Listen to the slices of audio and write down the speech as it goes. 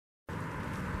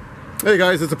Hey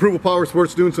guys, it's Approval Power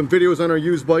Sports doing some videos on our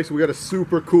used bikes. We got a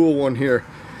super cool one here.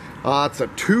 It's a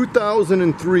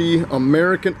 2003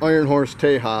 American IronHorse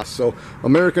Tejas. So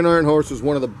American IronHorse was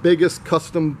one of the biggest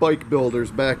custom bike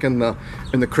builders back in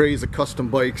the craze of custom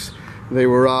bikes. They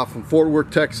were from Fort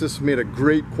Worth, Texas, made a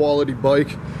great quality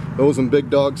bike. Those and Big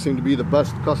Dogs seem to be the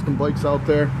best custom bikes out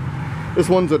there. This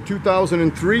one's a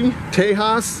 2003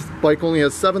 Tejas. Bike only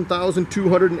has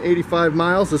 7,285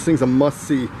 miles. This thing's a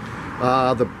must-see.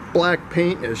 The black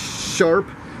paint is sharp.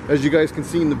 As you guys can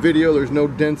see in the video, there's no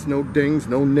dents, no dings,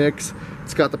 no nicks.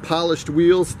 It's got the polished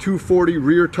wheels, 240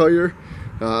 rear tire.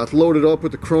 It's loaded up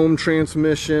with the chrome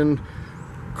transmission,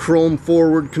 chrome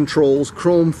forward controls,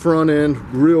 chrome front end.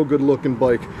 Real good looking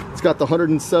bike. It's got the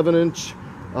 107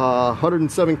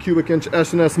 cubic inch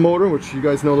S&S motor, which you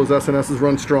guys know those S&Ss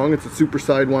run strong. It's a super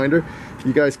sidewinder.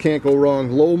 You guys can't go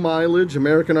wrong. Low mileage,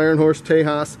 American IronHorse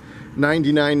Tejas,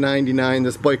 $99.99.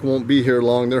 This bike won't be here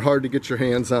long. They're hard to get your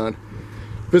hands on.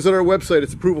 Visit our website.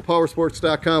 It's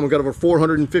approvalpowersports.com. We've got over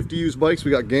 450 used bikes.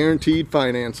 We got guaranteed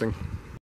financing.